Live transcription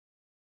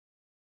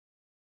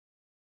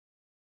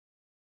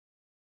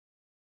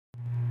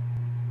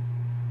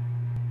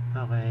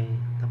Okay,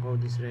 the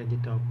code is ready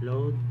to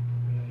upload.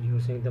 We are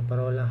using the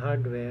Parola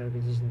hardware,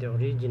 which is the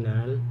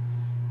original,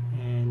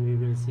 and we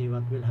will see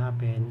what will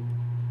happen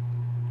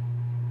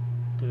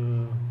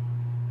to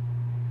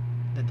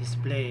the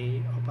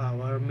display of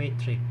our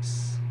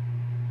matrix.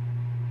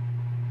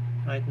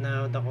 Right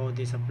now the code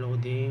is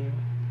uploading,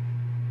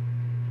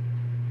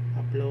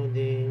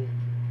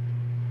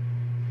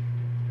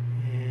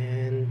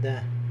 and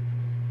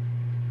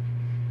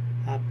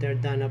after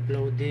done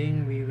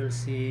uploading, we will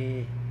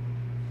see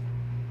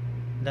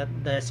that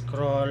the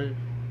scroll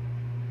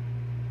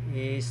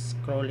is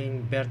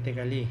scrolling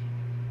vertically,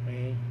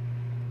 okay,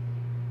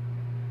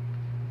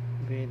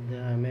 with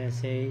the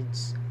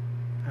message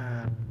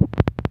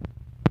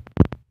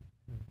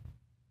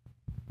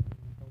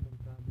common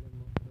problem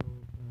of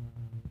those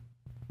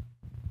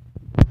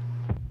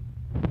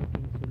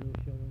making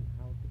solution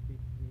how to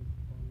fix it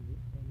on the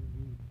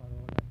MD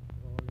PAROLA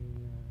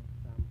scrolling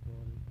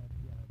sample at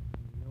the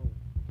Arduino.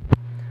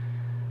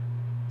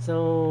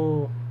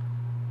 So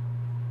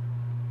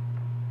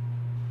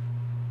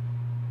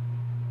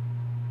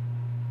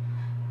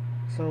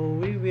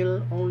we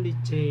will only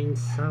change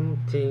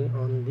something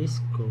on this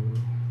code,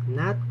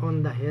 not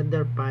on the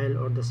header file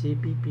or the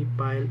CPP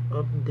file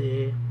of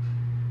the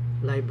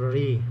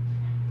library.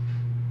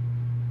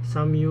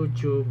 Some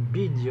YouTube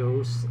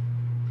videos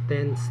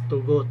tends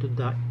to go to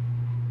the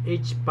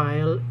H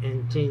file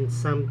and change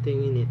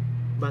something in it,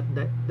 but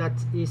that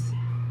is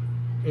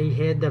a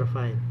header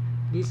file.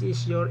 This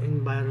is your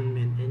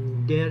environment,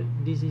 and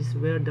this is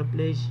where the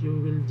place you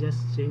will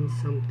just change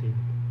something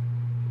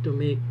to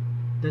make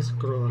the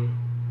scroll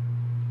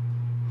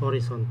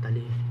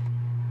horizontally.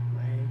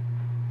 Okay.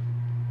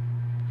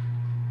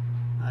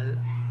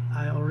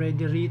 I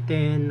already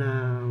written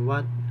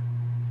what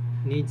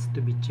needs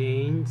to be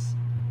changed,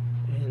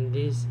 and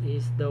this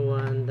is the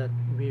one that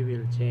we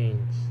will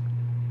change,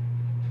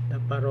 the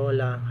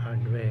Parola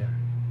hardware.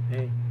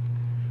 Okay.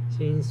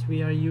 Since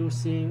we are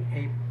using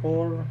a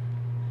 4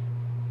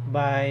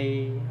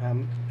 by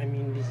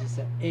this is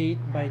a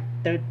 8 by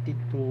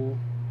 32,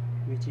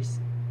 which is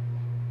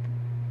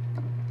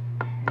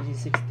this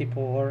is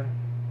 64,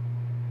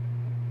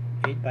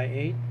 8 by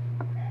 8,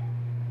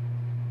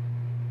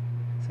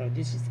 so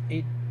this is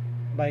 8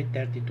 by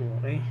 32.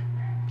 Okay,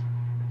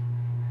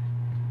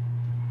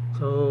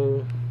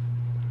 so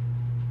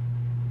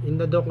in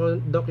the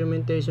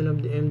documentation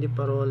of the MD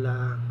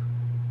PAROLA,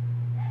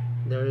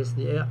 there is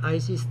the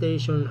IC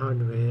station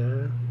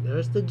hardware, there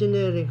is the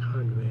generic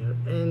hardware,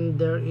 and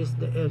there is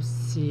the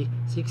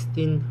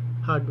FC16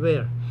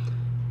 hardware.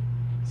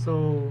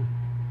 So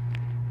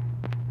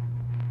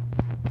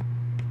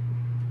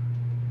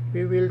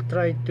we will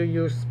try to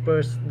use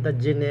first the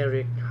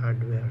generic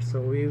hardware.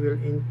 So we will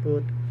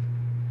input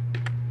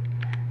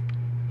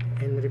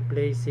and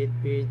replace it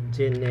with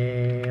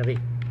generic.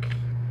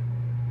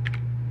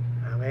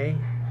 Okay,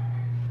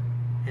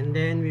 and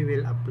then we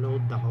will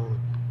upload the code.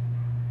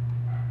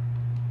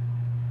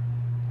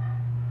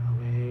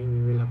 Okay,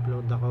 we will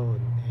upload the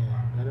code.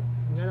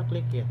 I'm gonna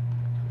click it,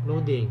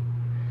 uploading.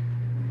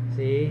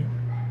 See,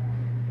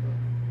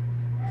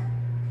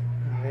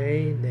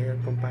 okay, they're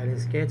compiling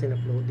sketch and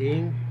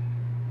uploading,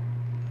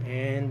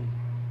 and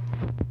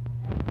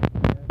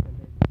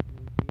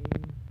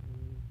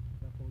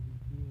the code is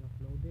being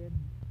uploaded,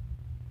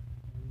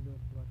 and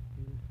look what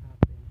will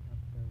happen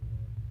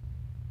afterwards.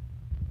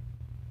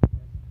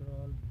 The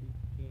scroll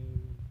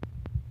became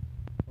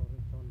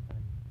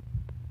horizontal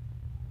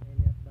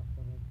and at the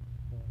correct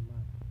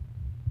format.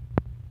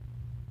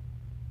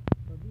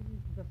 So this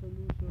is the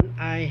solution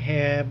I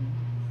have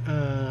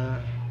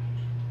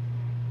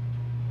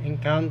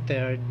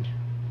encountered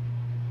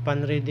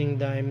upon reading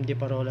the MD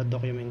PAROLA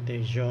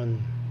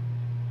documentation.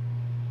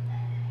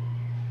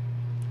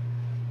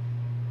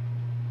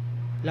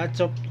 Lots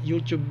of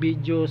YouTube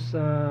videos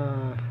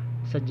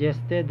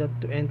suggested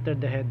that to enter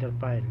the header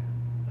file.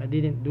 I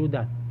didn't do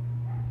that.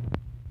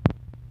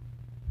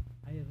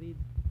 I read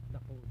the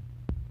code.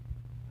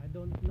 I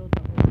don't know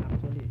the code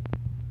actually.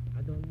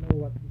 I don't know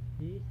what is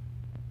this,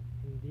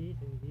 and this,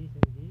 and this,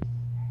 and this.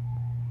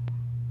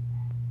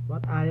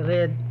 What I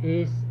read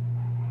is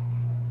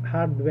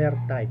hardware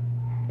type.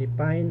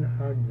 Define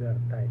hardware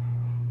type.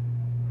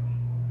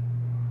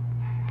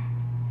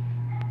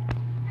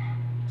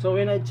 So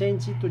when I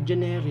change it to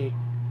generic,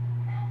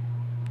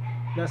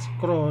 the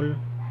scroll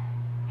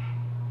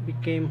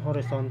became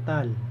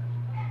horizontal.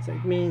 So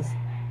it means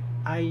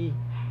I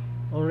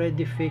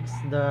already fixed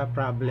the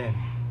problem,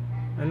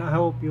 and I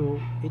hope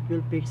it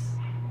will fix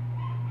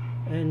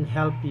and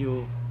help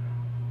you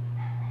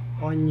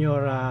on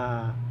your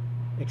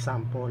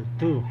example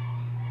too.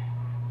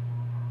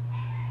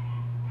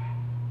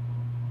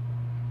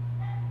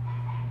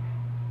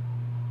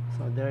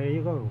 So there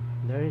you go.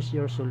 There is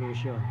your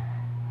solution.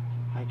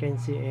 I can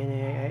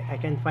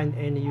find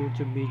any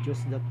YouTube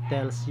videos that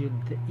tells you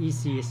the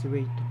easiest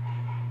way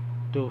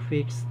to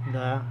fix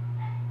the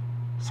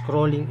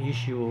scrolling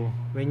issue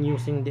when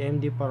using the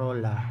MD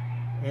PAROLA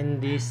and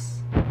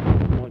this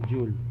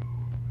module.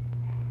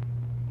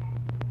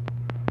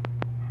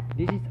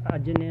 This is a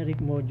generic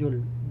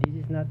module. This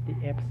is not the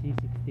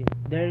FC16.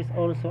 There is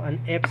also an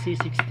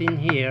FC16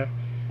 here,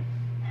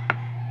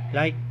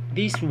 like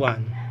this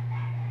one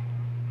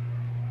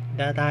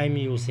that I'm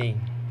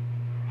using.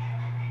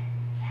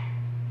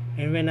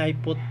 And when I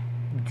put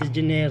the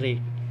generic,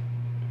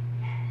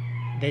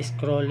 the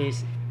scroll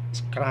is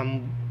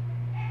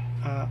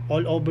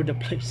all over the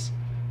place.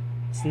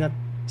 It's not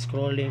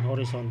scrolling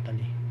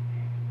horizontally.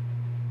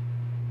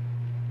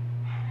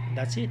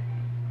 That's it.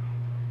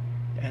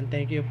 And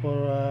thank you for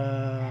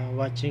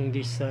watching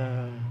this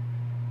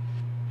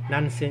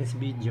nonsense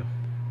video.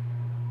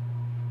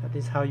 That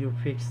is how you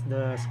fix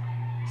the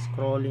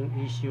scrolling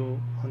issue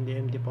on the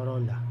MD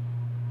PAROLA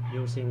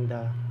using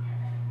the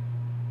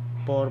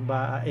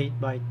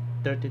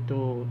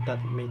 8x32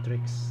 dot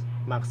matrix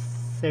max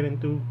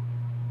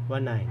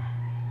 7219.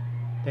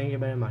 Thank you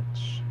very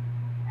much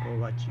for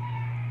watching.